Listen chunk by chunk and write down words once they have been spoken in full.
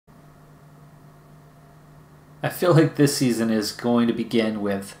I feel like this season is going to begin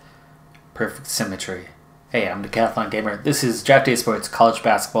with perfect symmetry. Hey, I'm Decathlon Gamer. This is Draft Day Sports College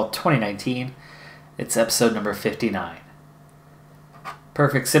Basketball 2019. It's episode number 59.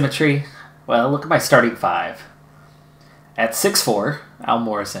 Perfect symmetry. Well, look at my starting five. At 6'4", Al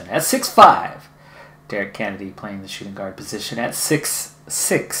Morrison. At 6'5", Derek Kennedy playing the shooting guard position. At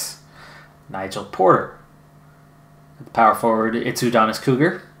 6'6", Nigel Porter. At the power forward, it's Udonis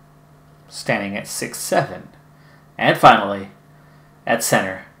Cougar, standing at 6'7". And finally, at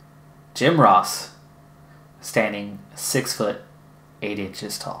center, Jim Ross, standing 6 foot 8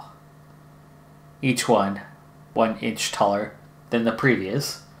 inches tall. Each one 1 inch taller than the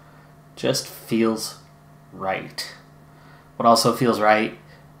previous. Just feels right. What also feels right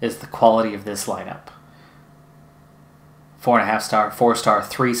is the quality of this lineup. 4.5 star, 4 star,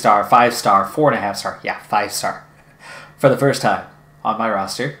 3 star, 5 star, 4.5 star. Yeah, 5 star. For the first time on my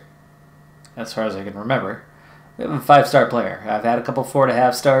roster, as far as I can remember, we have a 5-star player. I've had a couple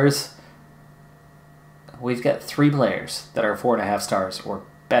 4.5 stars. We've got 3 players that are 4.5 stars or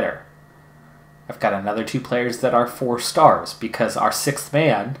better. I've got another 2 players that are 4 stars because our 6th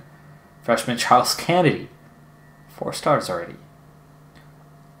man, freshman Charles Kennedy, 4 stars already.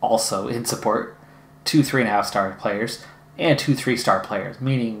 Also in support, 2 3.5 star players and 2 3-star players,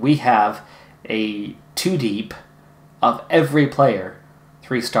 meaning we have a 2 deep of every player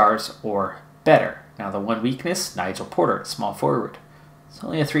 3 stars or better. Now the one weakness, Nigel Porter, small forward. He's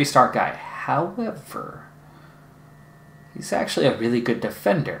only a 3-star guy. However, he's actually a really good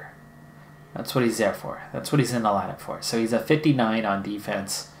defender. That's what he's there for. That's what he's in the lineup for. So he's a 59 on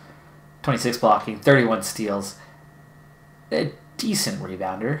defense, 26 blocking, 31 steals, a decent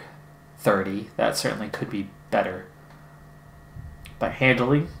rebounder, 30. That certainly could be better. But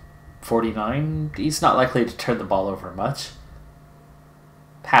handling, 49. He's not likely to turn the ball over much.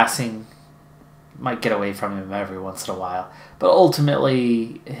 Passing might get away from him every once in a while. But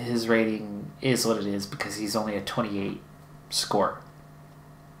ultimately, his rating is what it is because he's only a 28 scorer.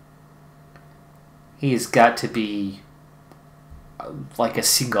 He's got to be like a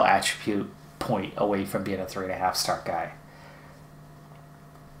single attribute point away from being a 3.5 star guy.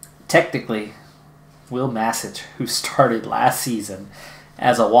 Technically, Will Massich, who started last season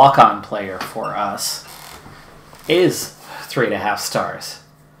as a walk-on player for us, is 3.5 stars.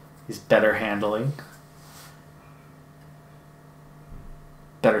 He's better handling,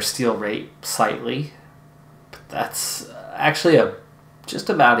 better steal rate slightly, but that's actually just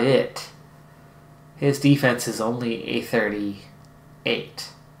about it. His defense is only a 38.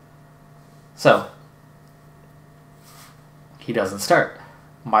 So, he doesn't start.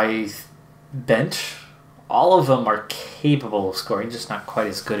 My bench, all of them are capable of scoring, just not quite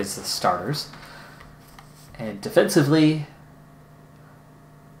as good as the starters. And defensively,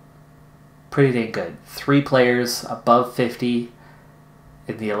 pretty dang good. 3 players above 50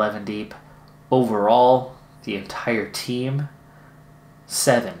 in the 11 deep. Overall, the entire team,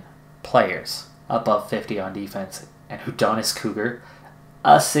 7 players above 50 on defense. And Udonis Cougar,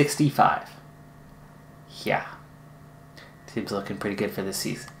 a 65. Yeah. Team's looking pretty good for this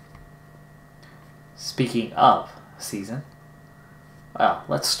season. Speaking of season, well,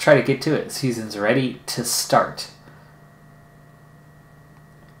 let's try to get to it. Season's ready to start.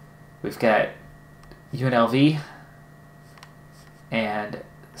 We've got UNLV and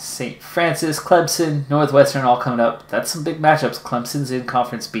St. Francis, Clemson, Northwestern all coming up. That's some big matchups. Clemson's in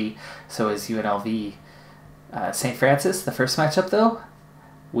Conference B, so is UNLV. St. Francis, the first matchup though,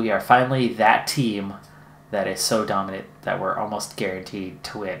 we are finally that team that is so dominant that we're almost guaranteed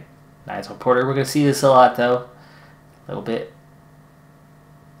to win. Nigel Porter, we're going to see this a lot though. A little bit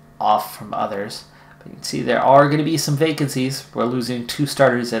off from others. But you can see there are going to be some vacancies. We're losing 2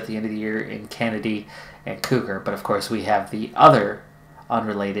 starters at the end of the year in Kennedy and Cougar. But of course we have the other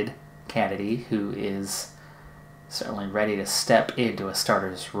unrelated Kennedy who is certainly ready to step into a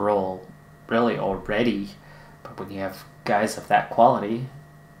starter's role really already. But when you have guys of that quality,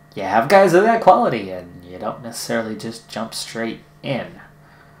 you have guys of that quality and you don't necessarily just jump straight in.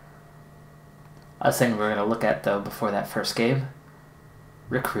 Last thing we're going to look at though before that first game,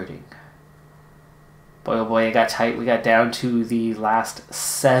 recruiting. Boy, oh boy, it got tight. We got down to the last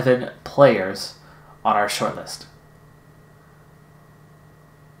 7 players on our shortlist.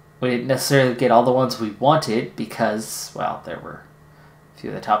 We didn't necessarily get all the ones we wanted because, well, there were a few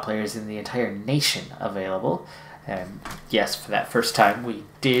of the top players in the entire nation available. And yes, for that first time, we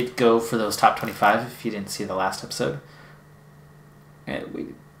did go for those top 25, if you didn't see the last episode. And we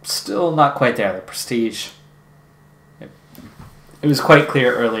still not quite there. The prestige, it was quite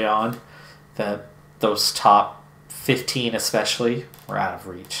clear early on that those top 15 especially were out of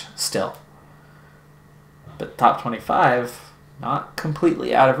reach still. But top 25, not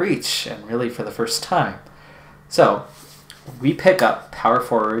completely out of reach, and really for the first time. So, we pick up power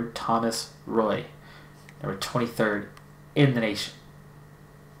forward Thomas Roy, number 23rd in the nation.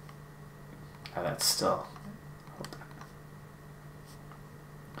 Oh, that's still...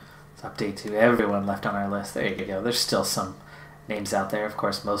 Let's update to everyone left on our list. There you go. There's still some names out there. Of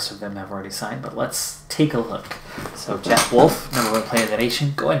course, most of them have already signed, but let's take a look. So, Jack Wolf, number 1 player in the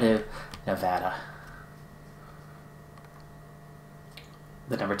nation, going to Nevada.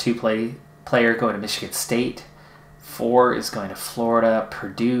 The number 2 player going to Michigan State. 4 is going to Florida.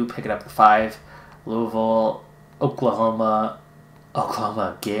 Purdue picking up the 5. Louisville, Oklahoma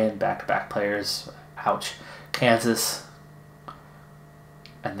again, back-to-back players. Ouch. Kansas.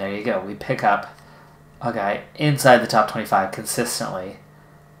 And there you go. We pick up a guy inside the top 25 consistently.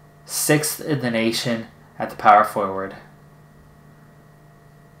 6th in the nation at the power forward.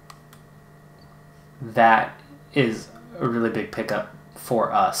 That is a really big pickup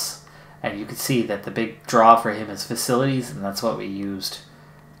for us. And you can see that the big draw for him is facilities, and that's what we used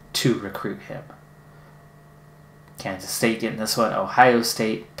to recruit him. Kansas State getting this one. Ohio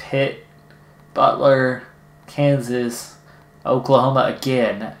State, Pitt, Butler, Kansas, Oklahoma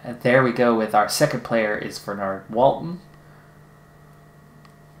again. And there we go with our second player is Bernard Walton.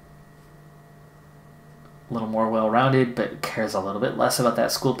 A little more well-rounded, but cares a little bit less about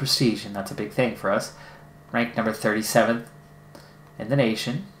that school prestige, and that's a big thing for us. Ranked number 37th in the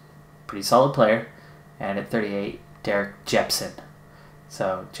nation. Pretty solid player. And at 38, Derek Jepson.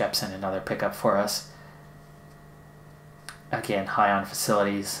 So Jepson, another pickup for us. Again, high on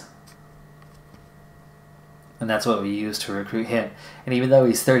facilities. And that's what we used to recruit him. And even though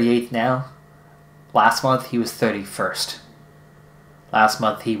he's 38th now, last month he was 31st. Last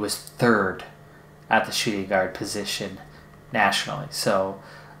month he was 3rd at the shooting guard position nationally. So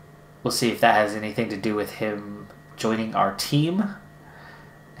we'll see if that has anything to do with him joining our team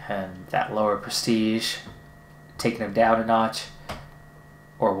and that lower prestige taking him down a notch,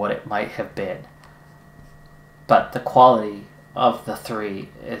 or what it might have been. But the quality of the 3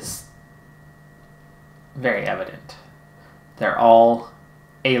 is very evident. They're all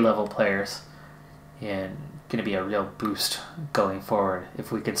A-level players and going to be a real boost going forward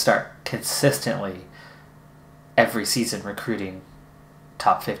if we can start consistently every season recruiting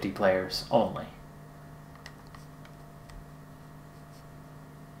top 50 players only.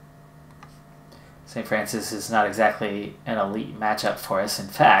 St. Francis is not exactly an elite matchup for us. In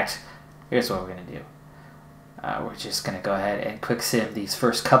fact, here's what we're going to do. We're just going to go ahead and quick sim these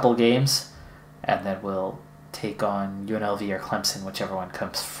first couple games, and then we'll take on UNLV or Clemson, whichever one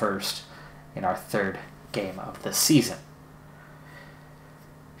comes first in our 3rd game of the season.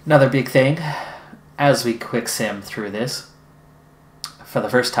 Another big thing, as we quick sim through this, for the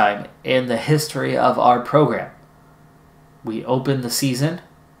first time in the history of our program, we open the season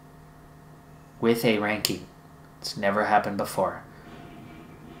with a ranking. It's never happened before.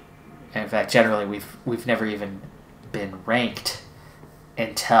 And in fact, generally, we've never even been ranked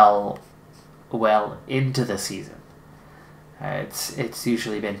until well into the season. It's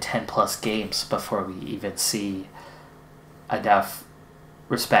usually been 10+ games before we even see enough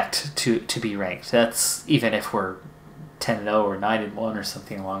respect to be ranked. That's even if we're 10-0 or 9-1 or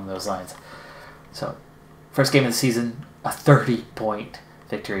something along those lines. So, first game of the season, a 30-point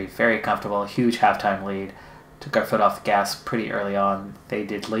victory. Very comfortable, huge halftime lead. Took our foot off the gas pretty early on. They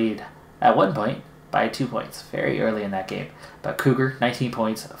did lead at one point by 2 points very early in that game. But Cougar, 19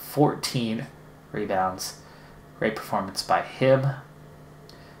 points, 14 rebounds. Great performance by him.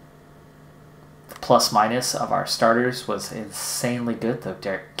 The plus-minus of our starters was insanely good, though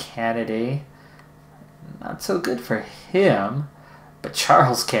Derek Kennedy, not so good for him. But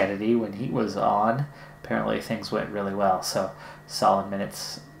Charles Kennedy, when he was on, apparently things went really well. So solid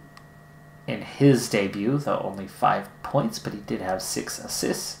minutes in his debut, though only 5 points, but he did have 6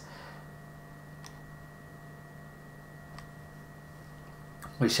 assists.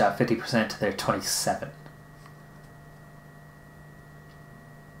 We shot 50% to their 27.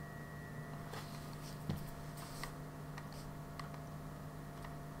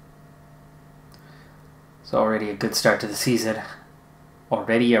 So already a good start to the season.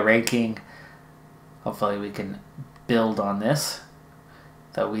 Already a ranking. Hopefully we can build on this.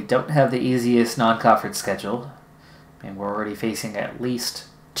 Though we don't have the easiest non-conference schedule. And we're already facing at least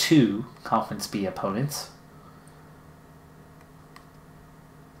 2 Conference B opponents.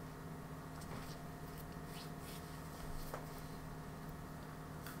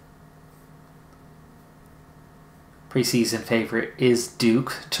 Preseason favorite is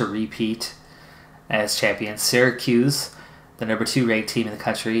Duke to repeat as champions. Syracuse, the number 2 ranked team in the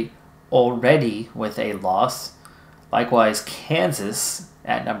country, already with a loss. Likewise, Kansas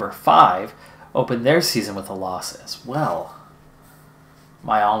at number 5 opened their season with a loss as well.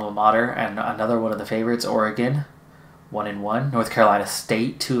 My alma mater and another one of the favorites, Oregon, 1-1. North Carolina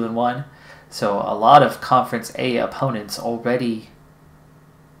State, 2-1. So a lot of Conference A opponents already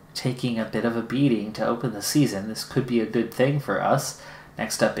taking a bit of a beating to open the season. This could be a good thing for us.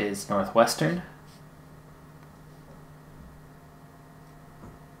 Next up is Northwestern.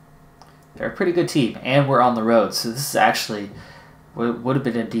 They're a pretty good team, and we're on the road. So this is actually would have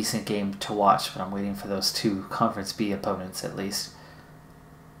been a decent game to watch, but I'm waiting for those two Conference B opponents at least.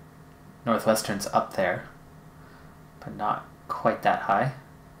 Northwestern's up there, but not quite that high.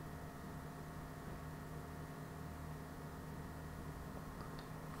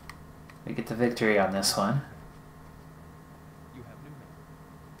 We get the victory on this one.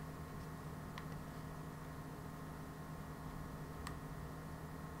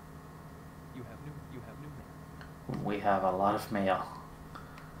 We have a lot of mail.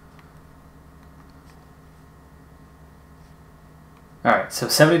 Alright, so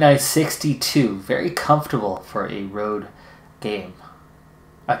 79-62. Very comfortable for a road game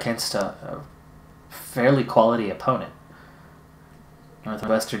against a fairly quality opponent.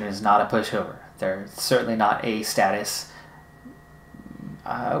 Northwestern is not a pushover. They're certainly not A status.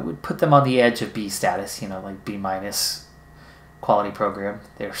 I would put them on the edge of B status, like B- quality program.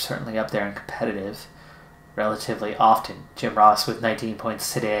 They're certainly up there and competitive relatively often. Jim Ross with 19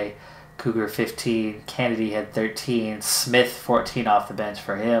 points today, Cougar 15, Kennedy had 13, Smith 14 off the bench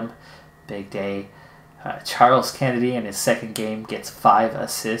for him. Big day. Charles Kennedy in his second game gets 5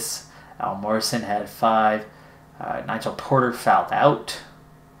 assists. Al Morrison had 5. Nigel Porter fouled out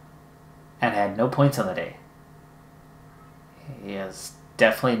and had no points on the day. He is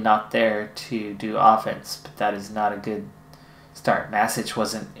definitely not there to do offense, but that is not a good start. Masic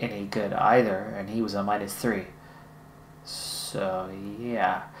wasn't any good either, and he was a -3. So,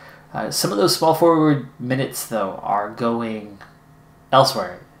 yeah. Some of those small forward minutes, though, are going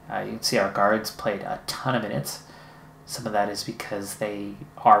elsewhere. You can see our guards played a ton of minutes. Some of that is because they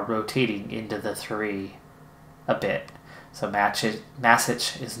are rotating into the 3 a bit. So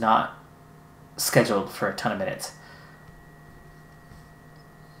Masic is not scheduled for a ton of minutes.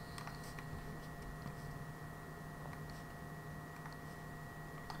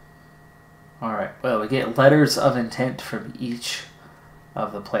 Alright, well, we get letters of intent from each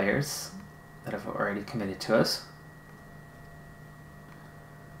of the players that have already committed to us.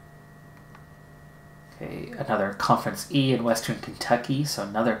 Okay, another Conference E in Western Kentucky, so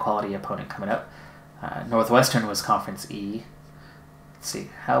another quality opponent coming up. Northwestern was Conference E. Let's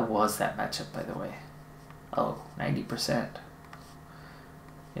see, how was that matchup, by the way? Oh, 90%.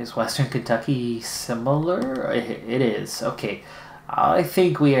 Is Western Kentucky similar? It is. Okay, I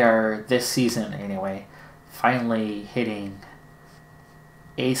think we are, this season anyway, finally hitting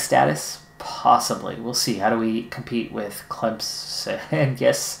A status, possibly. We'll see. How do we compete with Clemson?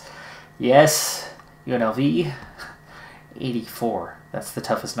 Yes, UNLV, 84. That's the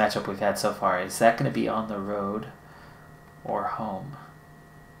toughest matchup we've had so far. Is that going to be on the road or home?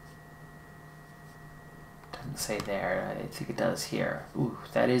 Doesn't say there. I think it does here. Ooh,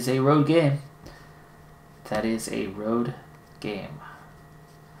 that is a road game. That is a road game.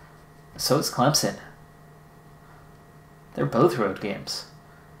 So is Clemson. They're both road games.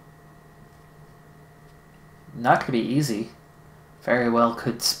 Not going to be easy. Very well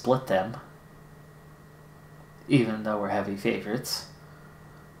could split them, even though we're heavy favorites.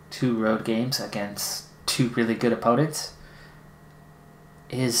 2 road games against 2 really good opponents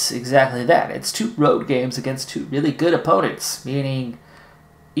is exactly that. It's 2 road games against 2 really good opponents, meaning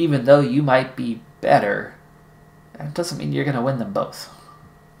even though you might be better, that doesn't mean you're going to win them both.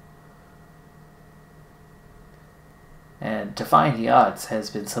 And defying the odds has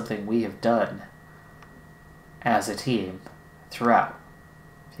been something we have done as a team throughout.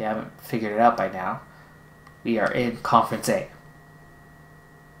 If you haven't figured it out by now, we are in Conference A.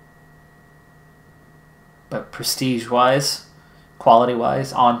 But prestige-wise,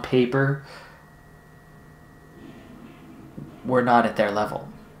 quality-wise, on paper, we're not at their level.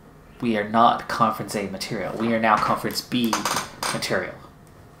 We are not Conference A material. We are now Conference B material.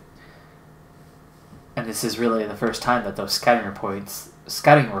 And this is really the first time that those scouting reports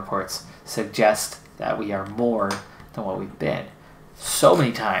suggest that we are more than what we've been. So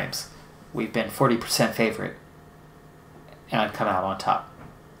many times we've been 40% favorite and come out on top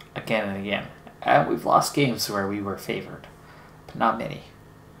again and again. And we've lost games where we were favored, but not many.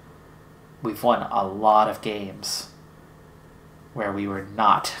 We've won a lot of games where we were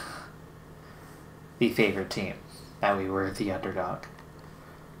not the favored team, that we were the underdog.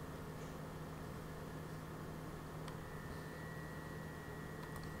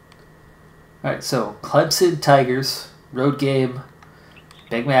 All right, so Clemson Tigers, road game,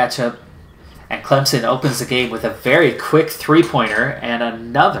 big matchup. And Clemson opens the game with a very quick three-pointer and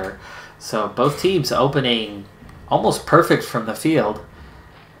another. So both teams opening almost perfect from the field.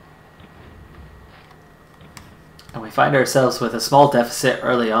 And we find ourselves with a small deficit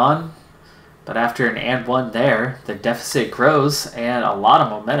early on. But after an and one there, the deficit grows and a lot of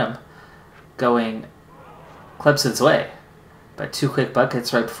momentum going Clemson's way. But 2 quick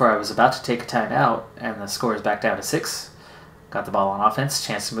buckets right before I was about to take a timeout, and the score is back down to 6. Got the ball on offense,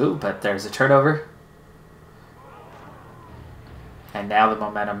 chance to move, but there's a turnover. And now the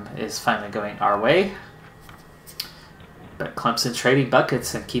momentum is finally going our way. But Clemson trading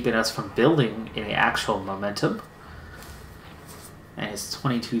buckets and keeping us from building any actual momentum. And it's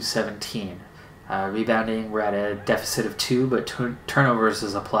 22-17. Rebounding, we're at a deficit of 2, but turnovers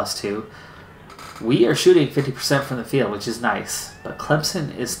is a +2. We are shooting 50% from the field, which is nice. But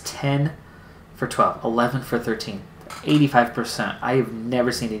Clemson is 10 for 12, 11 for 13, 85%. I have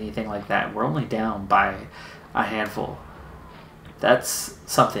never seen anything like that. We're only down by a handful. That's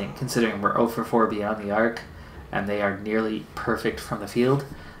something, considering we're 0 for 4 beyond the arc, and they are nearly perfect from the field,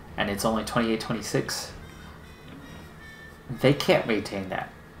 and it's only 28-26. They can't maintain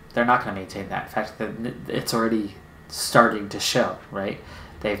that. They're not going to maintain that. In fact, it's already starting to show, right?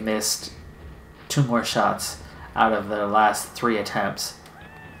 They've missed 2 more shots out of their last 3 attempts.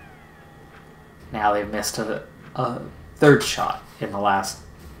 Now they've missed a 3rd shot in the last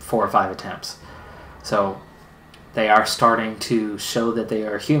 4 or 5 attempts. So they are starting to show that they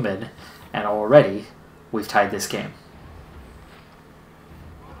are human, and already we've tied this game.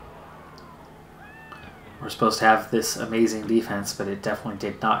 We're supposed to have this amazing defense, but it definitely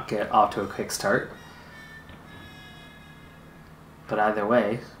did not get off to a quick start. But either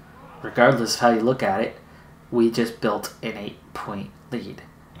way, regardless of how you look at it, we just built an 8-point lead.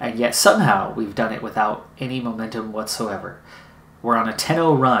 And yet somehow we've done it without any momentum whatsoever. We're on a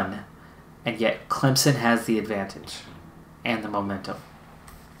 10-0 run, and yet Clemson has the advantage and the momentum.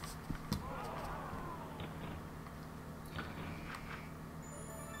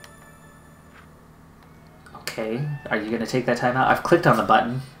 Okay, are you going to take that timeout? I've clicked on the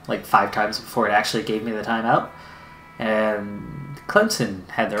button like 5 times before it actually gave me the timeout. And Clemson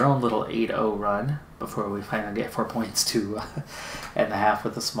had their own little 8-0 run before we finally get 4 points to end the half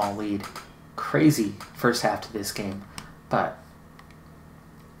with a small lead. Crazy first half to this game, but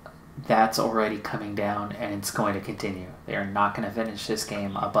that's already coming down, and it's going to continue. They are not going to finish this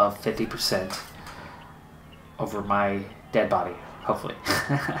game above 50% over my dead body, hopefully.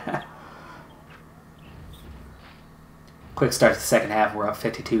 Quick start to the second half. We're up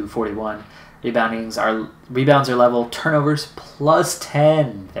 52-41. Rebounds are level. Turnovers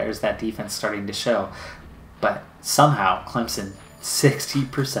 +10. There's that defense starting to show. But somehow Clemson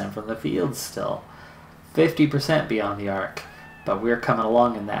 60% from the field still. 50% beyond the arc. But we're coming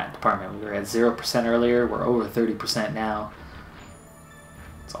along in that department. We were at 0% earlier. We're over 30% now.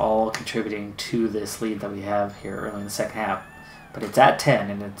 It's all contributing to this lead that we have here early in the second half. But it's at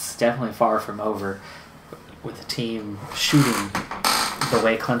 10, and it's definitely far from over. With the team shooting the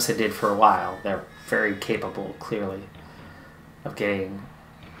way Clemson did for a while, they're very capable, clearly, of getting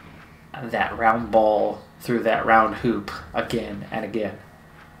that round ball through that round hoop again and again.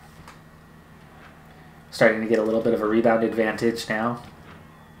 Starting to get a little bit of a rebound advantage now.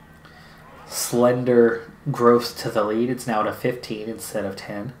 Slender growth to the lead. It's now to 15 instead of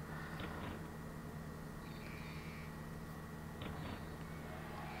 10.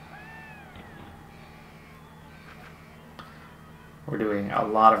 We're doing a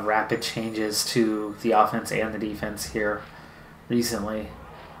lot of rapid changes to the offense and the defense here recently.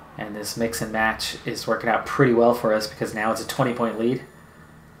 And this mix and match is working out pretty well for us because now it's a 20-point lead.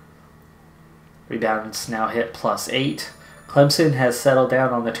 Rebounds now hit +8. Clemson has settled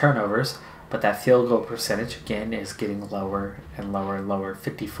down on the turnovers, but that field goal percentage, again, is getting lower and lower and lower.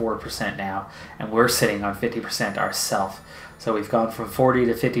 54% now, and we're sitting on 50% ourselves. So we've gone from 40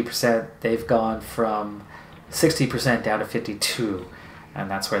 to 50%. They've gone from 60% down to 52,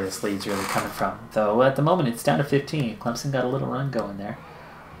 and that's where this lead's really coming from. Though at the moment it's down to 15. Clemson got a little run going there.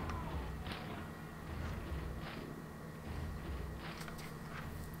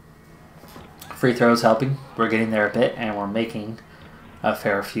 Free throws helping. We're getting there a bit, and we're making a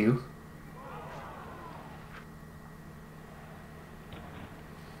fair few.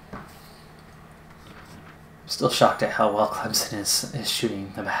 I'm still shocked at how well Clemson is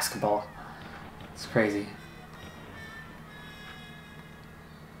shooting the basketball. It's crazy.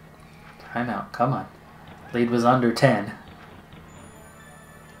 Timeout, come on. Lead was under 10.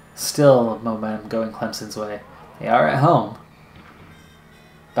 Still momentum going Clemson's way. They are at home,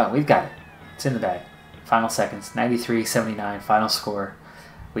 but we've got it. It's in the bag. Final seconds, 93-79, final score.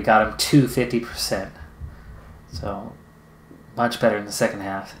 We got him to 50%. So, much better in the second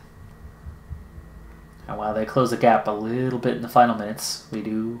half. And while they close the gap a little bit in the final minutes, we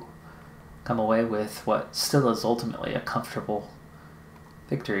do come away with what still is ultimately a comfortable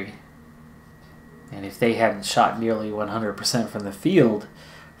victory. And if they hadn't shot nearly 100% from the field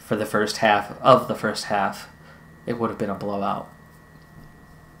for the first half of the first half, it would have been a blowout.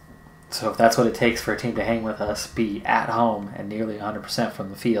 So if that's what it takes for a team to hang with us, be at home and nearly 100% from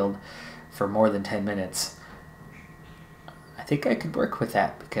the field for more than 10 minutes, I think I could work with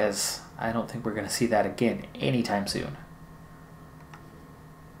that, because I don't think we're going to see that again anytime soon.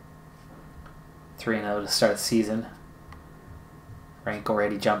 3-0 to start the season. Rank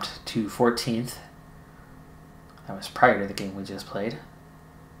already jumped to 14th. That was prior to the game we just played.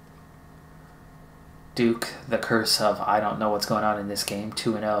 Duke, the curse of I don't know what's going on in this game,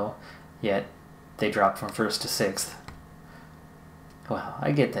 2-0, yet they dropped from 1st to 6th. Well,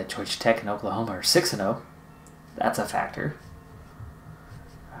 I get that Georgia Tech and Oklahoma are 6-0. That's a factor.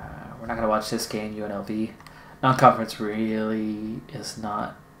 We're not going to watch this game, UNLV. Non-conference really is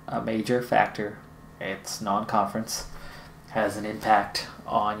not a major factor. It's non-conference. Has an impact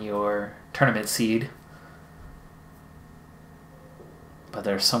on your tournament seed. But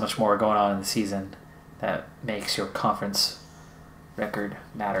there's so much more going on in the season that makes your conference record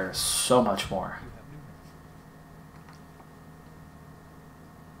matter so much more.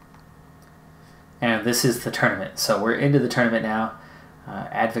 And this is the tournament. So we're into the tournament now.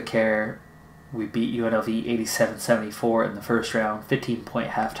 Advocare, we beat UNLV 87-74 in the first round. 15-point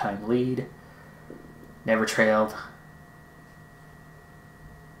halftime lead. Never trailed.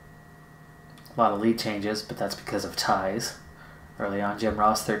 A lot of lead changes, but that's because of ties. Early on, Jim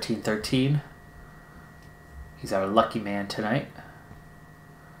Ross, 13-13. He's our lucky man tonight.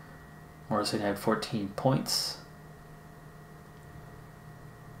 Morrison had 14 points.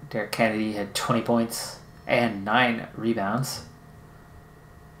 Derek Kennedy had 20 points and 9 rebounds.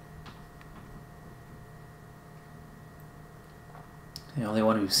 The only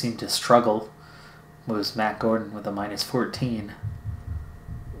one who seemed to struggle was Matt Gordon with a minus 14.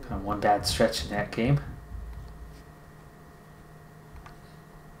 Kind of one bad stretch in that game.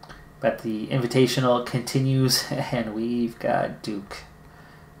 But the Invitational continues, and we've got Duke.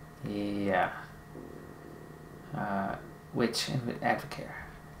 Yeah. Which Advocare?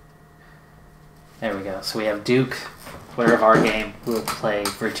 There we go. So we have Duke, winner of our game, who will play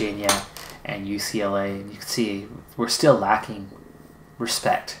Virginia and UCLA. And you can see we're still lacking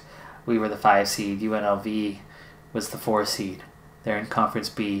respect. We were the 5 seed. UNLV was the 4 seed. They're in Conference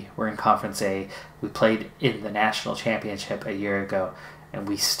B. We're in Conference A. We played in the national championship a year ago, and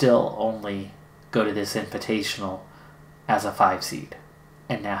we still only go to this Invitational as a 5 seed.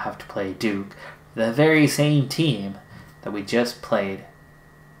 And now have to play Duke, the very same team that we just played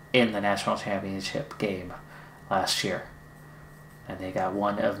in the national championship game last year. And they got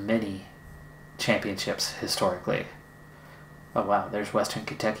one of many championships historically. Oh wow, there's Western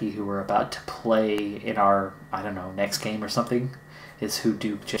Kentucky, who we're about to play in our, I don't know, next game or something, is who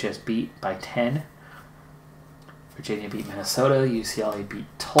Duke just beat by 10. Virginia beat Minnesota, UCLA beat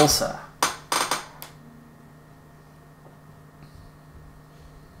Tulsa.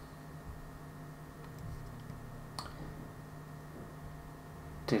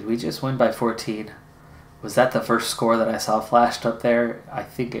 Did we just win by 14? Was that the first score that I saw flashed up there? I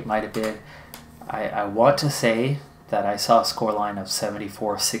think it might have been. I want to say that I saw a scoreline of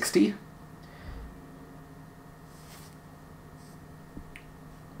 74-60.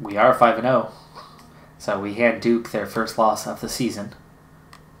 We are 5-0. So we had Duke their first loss of the season.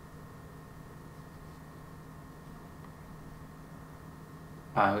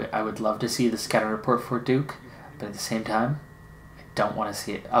 I would love to see the scouting report for Duke, but at the same time, I don't want to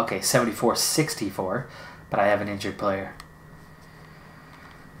see it. Okay, 74-64, but I have an injured player.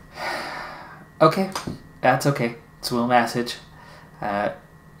 Okay, that's okay. It's Will Massage.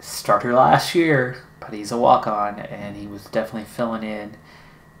 Starter last year, but he's a walk-on, and he was definitely filling in.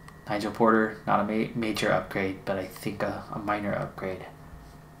 Nigel Porter, not a major upgrade, but I think a minor upgrade.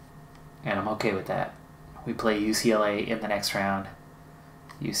 And I'm okay with that. We play UCLA in the next round.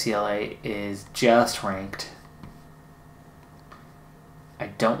 UCLA is just ranked. I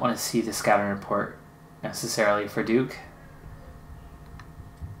don't want to see the scouting report necessarily for Duke.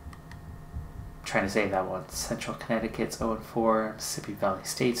 I'm trying to save that one. Central Connecticut's 0-4. Mississippi Valley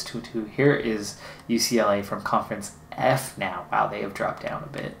State's 2-2. Here is UCLA from Conference F now. Wow, they have dropped down a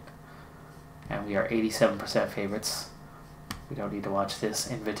bit. And we are 87% favorites. We don't need to watch this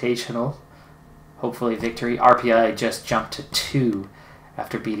Invitational. Hopefully victory. RPI just jumped to 2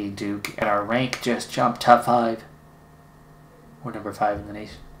 after beating Duke, and our rank just jumped top 5. We're number 5 in the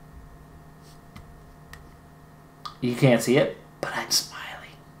nation. You can't see it, but I'm smiling.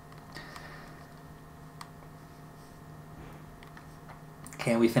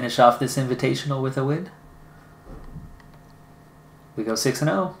 Can we finish off this invitational with a win? We go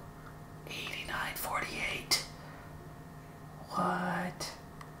 6-0. 89-48. What?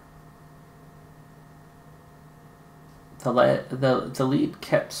 The lead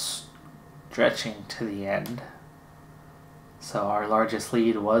kept stretching to the end. So our largest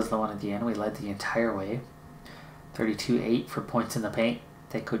lead was the one at the end. We led the entire way. 32-8 for points in the paint.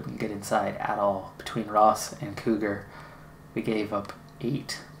 They couldn't get inside at all. Between Ross and Cougar, we gave up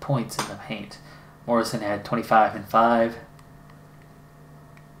 8 points in the paint. Morrison had 25 and 5.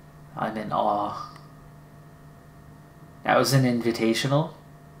 I'm in awe. That was an invitational.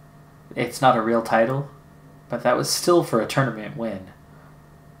 It's not a real title, but that was still for a tournament win.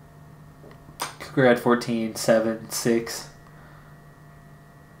 Cougar had 14, 7, 6.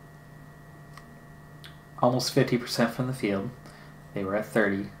 Almost 50% from the field. They were at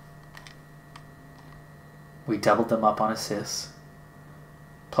 30. We doubled them up on assists.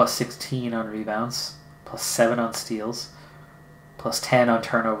 Plus 16 on rebounds. Plus 7 on steals. Plus 10 on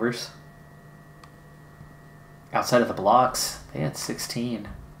turnovers. Outside of the blocks, they had 16.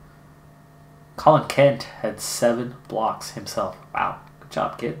 Colin Kent had 7 blocks himself. Wow, good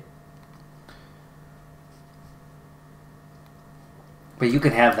job, kid. But you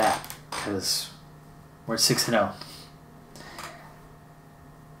can have that, because we're 6-0.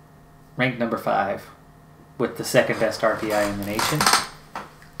 Ranked number 5, with the second best RPI in the nation.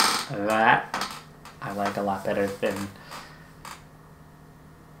 That I like a lot better than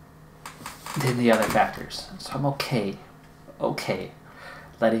the other factors. So I'm okay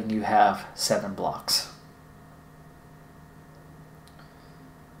letting you have 7 blocks.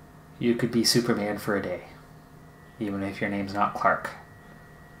 You could be Superman for a day, even if your name's not Clark.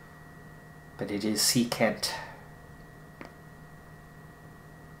 But it is C. Kent.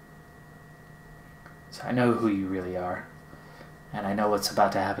 So I know who you really are. And I know what's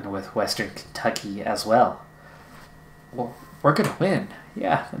about to happen with Western Kentucky as well. Well, we're going to win.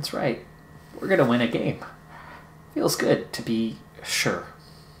 Yeah, that's right. We're going to win a game. Feels good to be sure.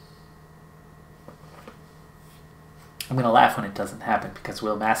 I'm going to laugh when it doesn't happen because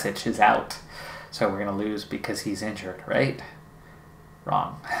Will Massich is out. So we're going to lose because he's injured, right?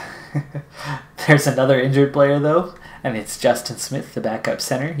 Wrong. There's another injured player, though, and it's Justin Smith, the backup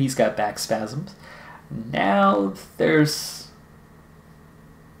center. He's got back spasms. Now there's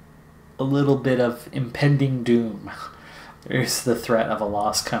a little bit of impending doom. There's the threat of a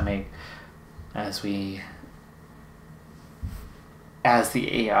loss coming as the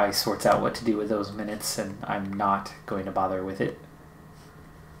AI sorts out what to do with those minutes, and I'm not going to bother with it.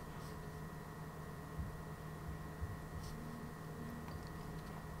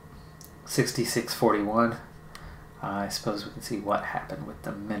 $66-41. I suppose we can see what happened with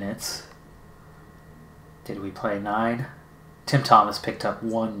the minutes. Did we play 9? Tim Thomas picked up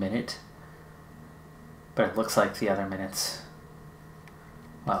 1 minute. But it looks like the other minutes,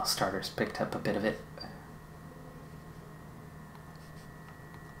 well, starters picked up a bit of it.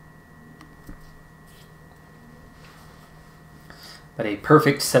 But a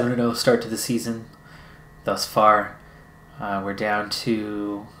perfect 7-0 start to the season thus far. We're down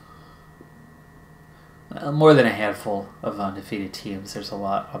to more than a handful of undefeated teams. There's a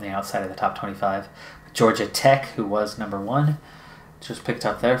lot on the outside of the top 25. Georgia Tech, who was number 1, just picked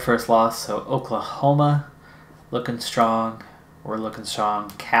up their first loss. So Oklahoma looking strong. We're looking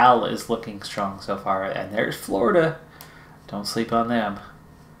strong. Cal is looking strong so far. And there's Florida. Don't sleep on them.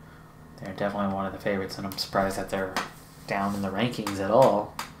 They're definitely one of the favorites, and I'm surprised that they're down in the rankings at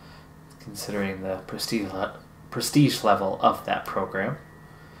all, considering the prestige level of that program.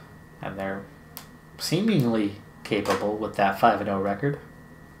 And they're seemingly capable with that 5-0 record.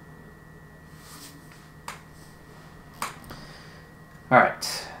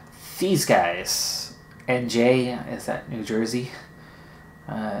 Alright, these guys. NJ, is that New Jersey?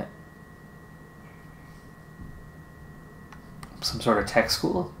 Some sort of tech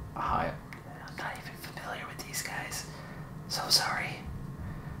school? I'm not even familiar with these guys. So sorry.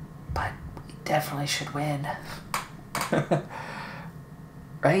 But we definitely should win.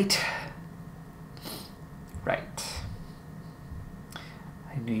 Right? Right.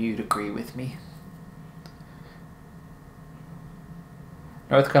 I knew you'd agree with me.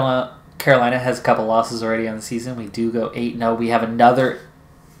 North Carolina has a couple losses already on the season. We do go 8-0. We have another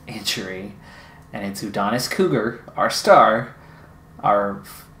injury, and it's Udonis Cougar, our star, our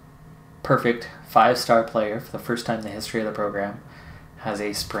perfect 5-star player for the first time in the history of the program, has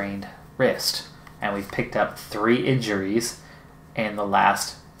a sprained wrist. And we've picked up 3 injuries in the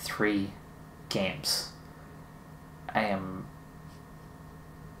last 3 games. I am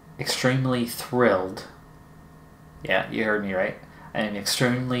extremely thrilled. Yeah, you heard me right. I am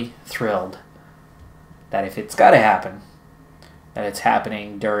extremely thrilled that if it's got to happen, that it's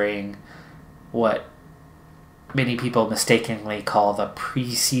happening during what many people mistakenly call the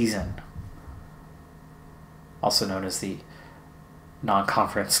preseason, also known as the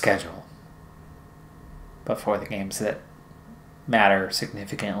non-conference schedule, but for the games that matter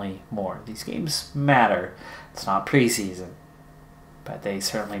significantly more. These games matter. It's not preseason, but they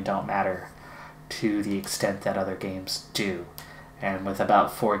certainly don't matter to the extent that other games do. And with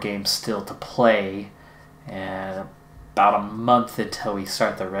about 4 games still to play and about a month until we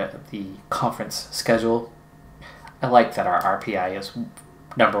start the conference schedule, I like that our RPI is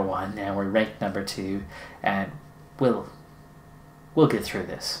number 1 and we're ranked number 2, and we'll get through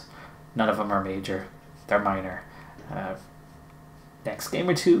this. None of them are major. They're minor. Next game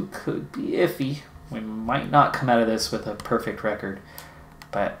or 2 could be iffy. We might not come out of this with a perfect record,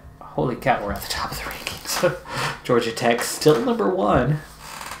 but holy cow, we're at the top of the rankings. Georgia Tech still number 1.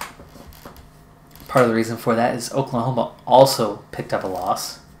 Part of the reason for that is Oklahoma also picked up a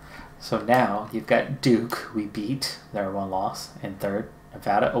loss. So now you've got Duke, we beat, their 1 loss, in 3rd.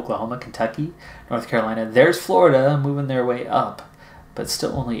 Nevada, Oklahoma, Kentucky, North Carolina. There's Florida moving their way up, but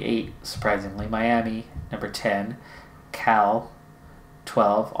still only 8, surprisingly. Miami, number 10. Cal,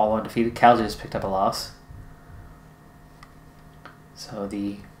 12, all undefeated. Cal just picked up a loss. So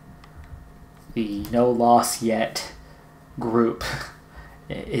the no loss yet group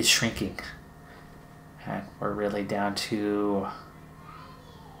is shrinking. And we're really down to...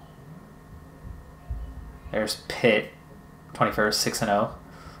 There's Pitt, 21st, 6-0.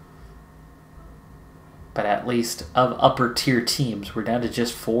 But at least of upper tier teams, we're down to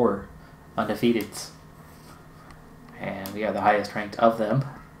just 4 undefeateds. And we are the highest ranked of them.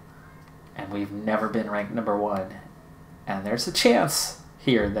 And we've never been ranked number 1. And there's a chance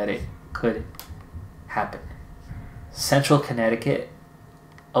here that it could happen. Central Connecticut,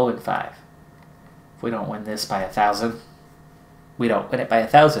 0-5. If we don't win this by 1,000, we don't win it by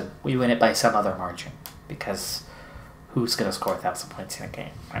 1,000. We win it by some other margin. Because who's going to score 1,000 points in a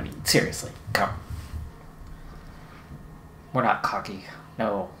game? I mean, seriously, come on. We're not cocky.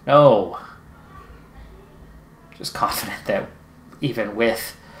 No. Just confident that even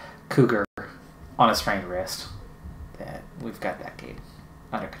with Cougar on a sprained wrist, that we've got that game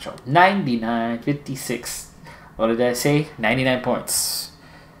under control. 99-56. What did I say? 99 points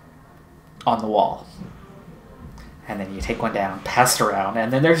on the wall. And then you take one down, pass it around,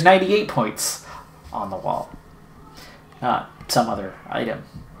 and then there's 98 points on the wall. Not some other item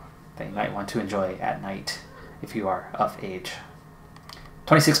that you might want to enjoy at night if you are of age.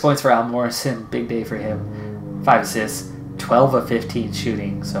 26 points for Al Morrison. Big day for him. 5 assists. 12 of 15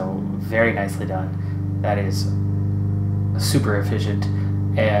 shooting. So very nicely done. That is super efficient.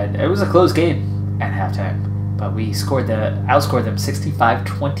 And it was a close game at halftime. But we outscored them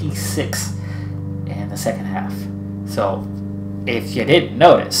 65-26 in the second half. So if you didn't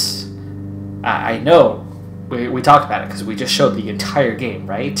notice, I know we talked about it because we just showed the entire game,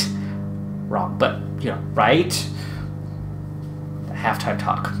 right? Wrong, but, right? The halftime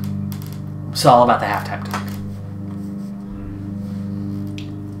talk. It's all about the halftime talk.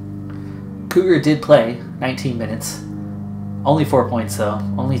 Cougar did play 19 minutes. Only 4 points, though.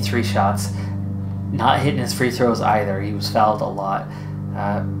 Only 3 shots. Not hitting his free throws either. He was fouled a lot.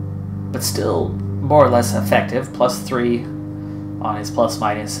 But still more or less effective. +3 on his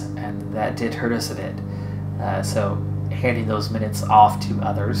plus-minus, and that did hurt us a bit. So handing those minutes off to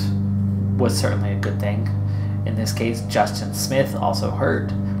others was certainly a good thing. In this case, Justin Smith also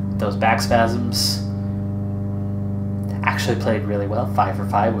hurt. Those back spasms. Actually played really well, 5 for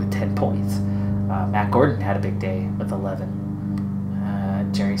 5 with 10 points. Matt Gordon had a big day with 11.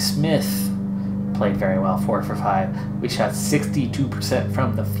 Jerry Smith played very well, 4 for 5. We shot 62%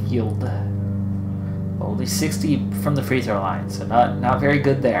 from the field. Only 60 from the free throw line, so not very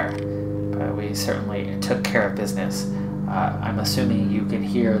good there. But we certainly took care of business. I'm assuming you can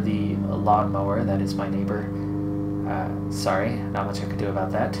hear the lawnmower. That is my neighbor. Sorry, not much I could do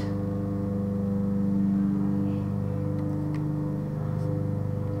about that.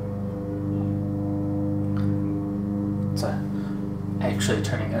 It's actually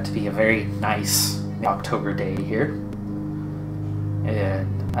turning out to be a very nice October day here.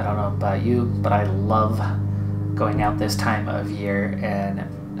 And I don't know about you, but I love going out this time of year and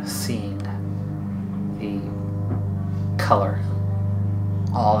seeing the color,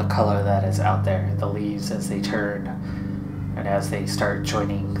 all the color that is out there, the leaves as they turn, And as they start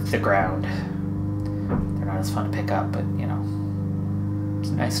joining the ground, they're not as fun to pick up, but, you know, it's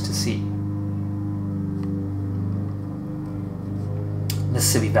nice to see.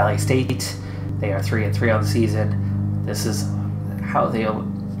 Mississippi Valley State, they are 3-3 on the season. This is how they...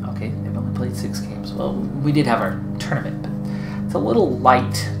 Okay, they've only played 6 games. Well, we did have our tournament, but it's a little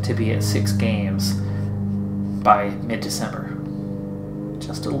light to be at 6 games by mid-December.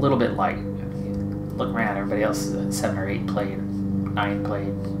 Just a little bit light. Look around, everybody else is at 7 or 8 played, 9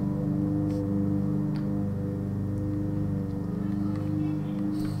 played.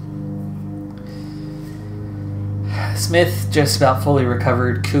 Smith just about fully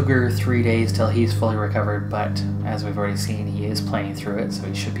recovered. Cougar 3 days till he's fully recovered, but as we've already seen, he is playing through it, so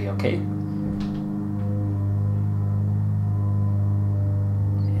he should be okay.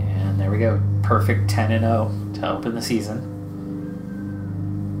 And there we go. Perfect 10-0 to open the season.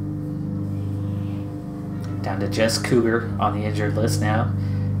 Down to just Cougar on the injured list now,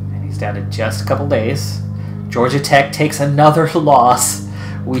 and he's down to just a couple days. Georgia Tech takes another loss.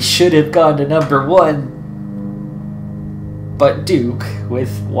 We should have gone to number 1, but Duke, with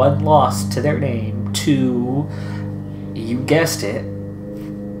 1 loss to their name, to, you guessed it,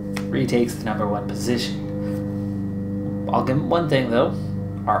 retakes the number 1 position. I'll give him one thing though,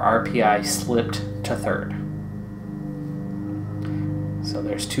 our RPI slipped to 3rd. So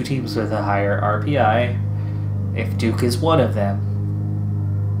there's 2 teams with a higher RPI. If Duke is one of them,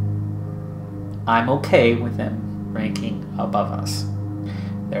 I'm okay with them ranking above us.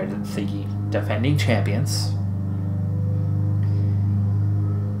 They're the defending champions.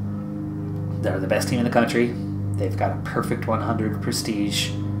 They're the best team in the country. They've got a perfect 100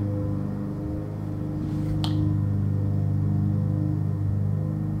 prestige.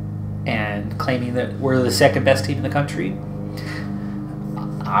 And claiming that we're the 2nd best team in the country,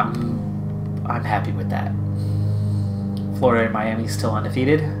 I'm happy with that. Florida and Miami still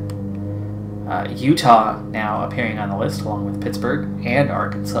undefeated. Utah now appearing on the list along with Pittsburgh and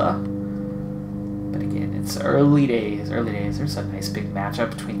Arkansas. But again, it's early days. Early days. There's a nice big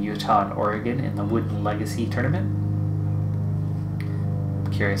matchup between Utah and Oregon in the Wooden Legacy tournament.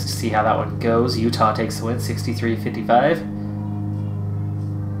 I'm curious to see how that one goes. Utah takes the win, 63-55.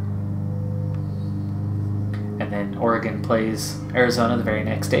 And then Oregon plays Arizona the very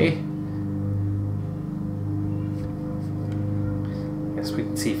next day. I guess we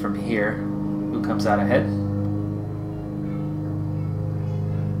can see from here who comes out ahead.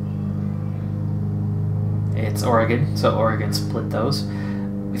 It's Oregon, so Oregon split those.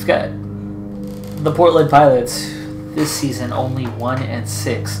 We've got the Portland Pilots this season only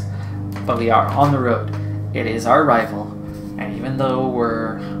 1-6, but we are on the road. It is our rival, and even though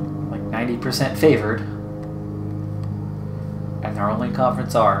we're like 90% favored, and their only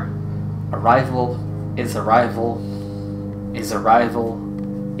conference are, a rival is a rival is a rival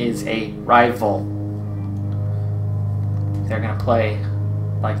is a rival. They're going to play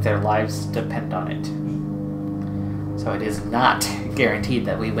like their lives depend on it. So it is not guaranteed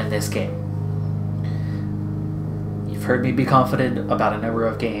that we win this game. You've heard me be confident about a number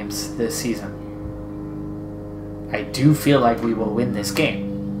of games this season. I do feel like we will win this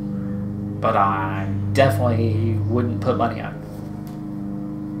game, but I definitely wouldn't put money on it.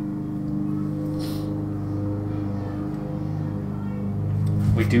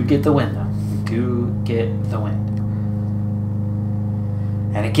 We do get the win, though. We do get the win.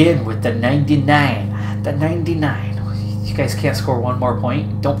 And again, with the 99. The 99. You guys can't score 1 more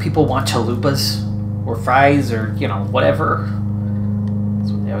point. Don't people want chalupas? Or fries, or, you know, whatever?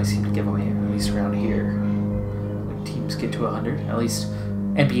 That's what they always seem to give away, at least around here. When teams get to 100. At least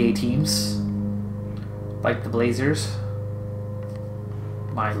NBA teams. Like the Blazers.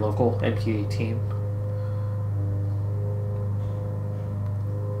 My local NBA team.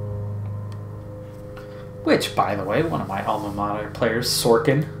 Which, by the way, one of my alma mater players,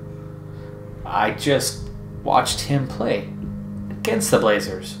 Sorkin, I just watched him play against the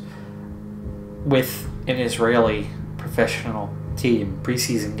Blazers with an Israeli professional team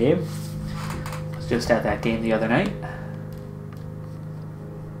preseason game. I was just at that game the other night.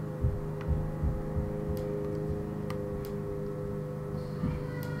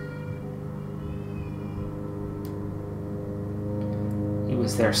 He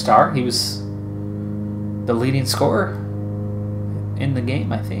was their star. He was the leading scorer in the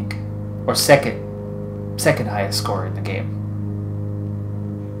game, I think, or second highest scorer in the game.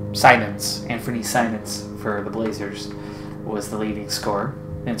 Anthony Simons for the Blazers was the leading scorer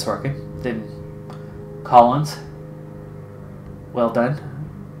in Sorkin. Then Collins, well done.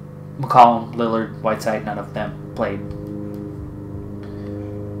 McCollum, Lillard, Whiteside, none of them played.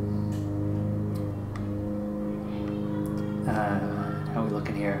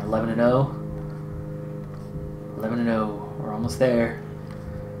 here? 11-0. 11-0. We're almost there.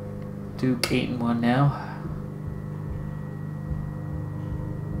 Duke 8-1 now.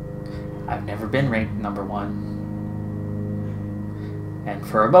 I've never been ranked number 1. And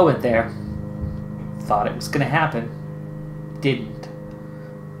for a moment there, thought it was going to happen. Didn't.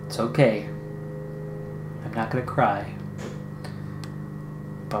 It's okay. I'm not going to cry.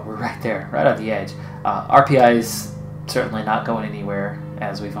 But we're right there, right on the edge. RPI is certainly not going anywhere,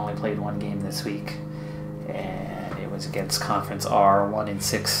 as we've only played one game this week. And it was against Conference R,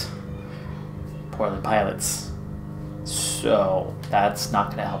 1-6 Portland Pilots. So that's not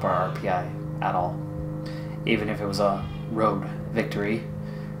going to help our RPI at all. Even if it was a road victory,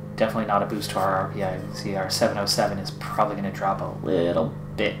 definitely not a boost to our RPI. You can see our 707 is probably going to drop a little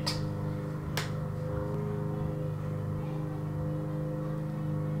bit.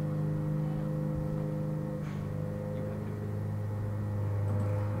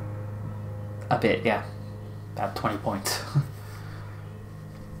 A bit, yeah. About 20 points.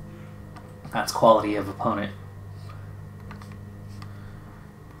 That's quality of opponent.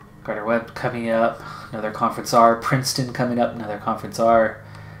 Gardner Webb coming up, another Conference R. Princeton coming up, another Conference R.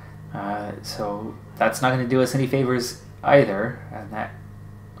 So that's not going to do us any favors either, and that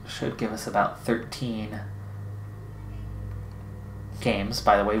should give us about 13 games.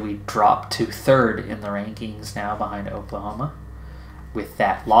 By the way, we dropped to 3rd in the rankings now behind Oklahoma. With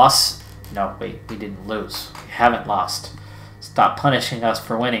that loss, no, wait, we didn't lose. We haven't lost. Stop punishing us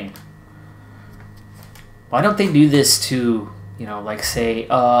for winning. Why don't they do this to, you know, like say,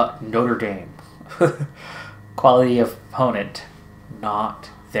 Notre Dame? Quality of opponent, not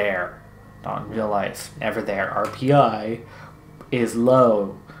there. Not in real life, never there. RPI is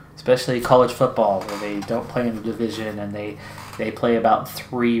low, especially college football, where they don't play in the division and they play about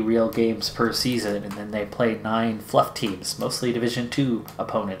 3 real games per season, and then they play 9 fluff teams, mostly Division II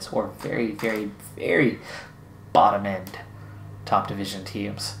opponents, or very, very, very bottom end top division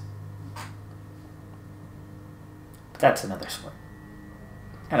teams. But that's another sport.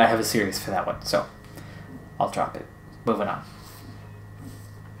 And I have a series for that one, so I'll drop it. Moving on.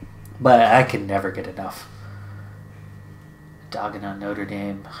 But I can never get enough. Dogging on Notre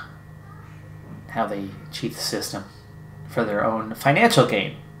Dame. How they cheat the system for their own financial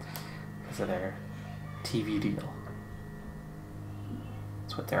gain because of their TV deal.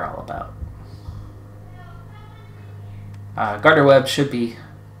 That's what they're all about. Gardner Webb should be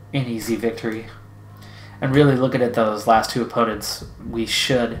an easy victory. And really looking at those last 2 opponents, we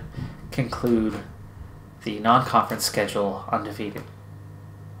should conclude the non-conference schedule undefeated.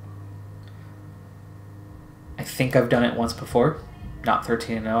 I think I've done it once before. Not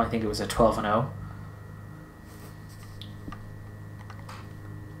 13-0, I think it was a 12-0.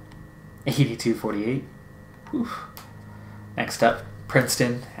 82-48. Oof. Next up,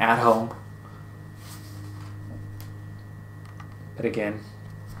 Princeton at home. But again,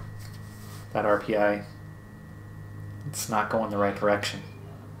 that RPI, it's not going the right direction.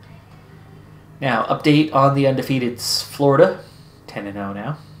 Now, update on the undefeateds. Florida, 10-0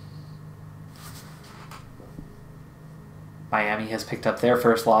 now. Miami has picked up their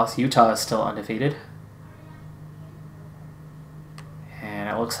first loss. Utah is still undefeated. And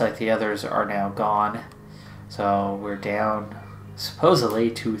it looks like the others are now gone. So we're down,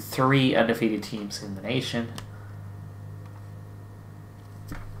 supposedly, to 3 undefeated teams in the nation.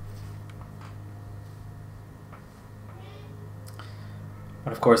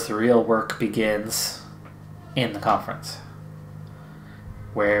 But of course, the real work begins in the conference,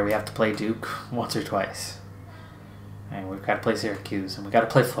 where we have to play Duke once or twice. And we've got to play Syracuse, and we've got to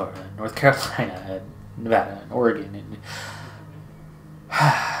play Florida, and North Carolina, and Nevada, and Oregon, and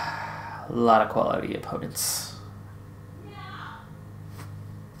a lot of quality opponents.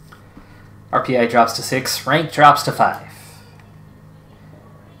 RPI drops to 6, rank drops to 5.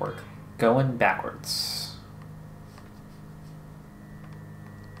 We're going backwards.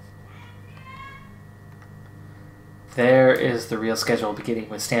 There is the real schedule, beginning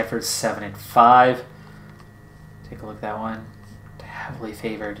with Stanford 7-5. Take a look at that one. Heavily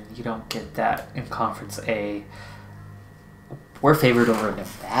favored. You don't get that in Conference A. We're favored over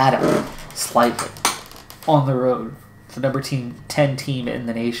Nevada slightly on the road. The number 10 team in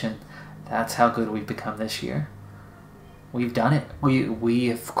the nation. That's how good we've become this year. We've done it. We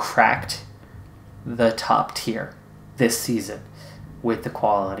have cracked the top tier this season with the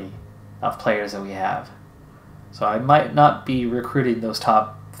quality of players that we have. So I might not be recruiting those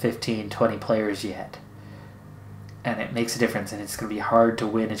top 15, 20 players yet. And it makes a difference, and it's going to be hard to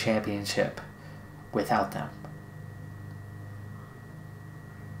win a championship without them.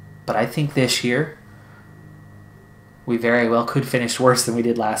 But I think this year, we very well could finish worse than we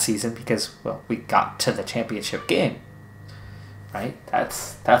did last season because, well, we got to the championship game. Right?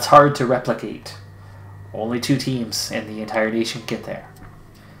 That's hard to replicate. Only 2 teams in the entire nation get there.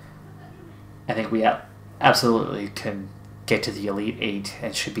 I think we absolutely can get to the Elite 8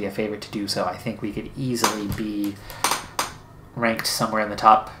 and should be a favorite to do so. I think we could easily be ranked somewhere in the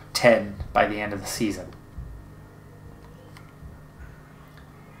top 10 by the end of the season.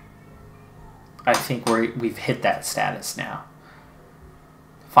 I think we've hit that status now.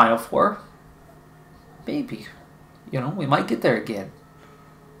 Final 4? Maybe. We might get there again.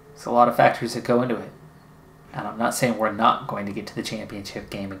 There's a lot of factors that go into it. And I'm not saying we're not going to get to the championship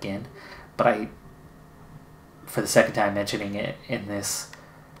game again, but for the second time mentioning it in this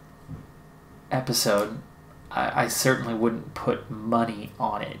episode, I certainly wouldn't put money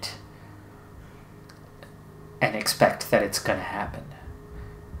on it and expect that it's going to happen.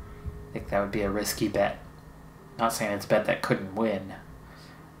 I think that would be a risky bet. Not saying it's a bet that couldn't win,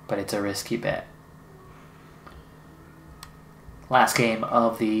 but it's a risky bet. Last game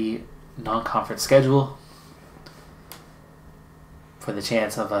of the non-conference schedule for the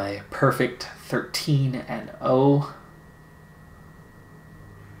chance of a perfect 13-0.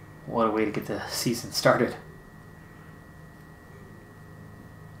 What a way to get the season started.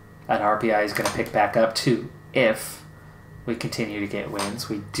 That RPI is going to pick back up too if we continue to get wins.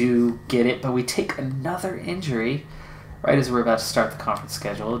 We do get it, but we take another injury right as we're about to start the conference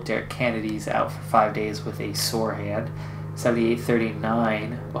schedule. Derek Kennedy's out for 5 days with a sore hand.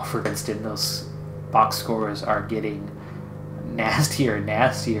 78-39 over Princeton. Those box scores are getting nastier and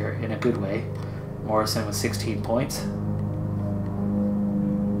nastier in a good way. Morrison with 16 points.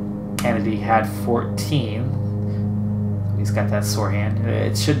 Kennedy had 14. He's got that sore hand.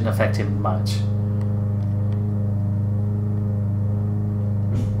 It shouldn't affect him much.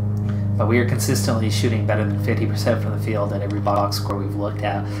 But we are consistently shooting better than 50% from the field at every box score we've looked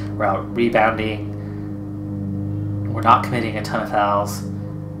at. We're out rebounding. We're not committing a ton of fouls.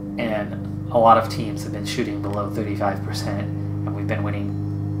 And a lot of teams have been shooting below 35%. And we've been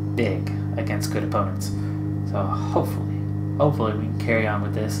winning big against good opponents. So hopefully we can carry on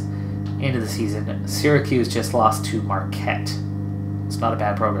with this into the season. Syracuse just lost to Marquette. It's not a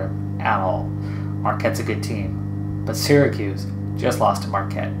bad program at all. Marquette's a good team. But Syracuse just lost to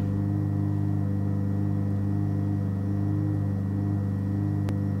Marquette.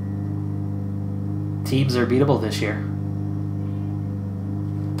 Teams are beatable this year.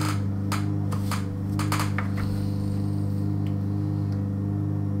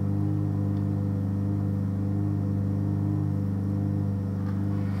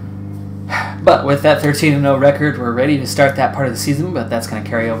 But with that 13-0 record, we're ready to start that part of the season, but that's going to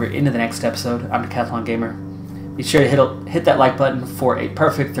carry over into the next episode. I'm Decathlon Gamer. Be sure to hit that like button for a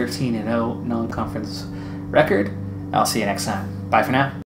perfect 13-0 non-conference record. I'll see you next time. Bye for now.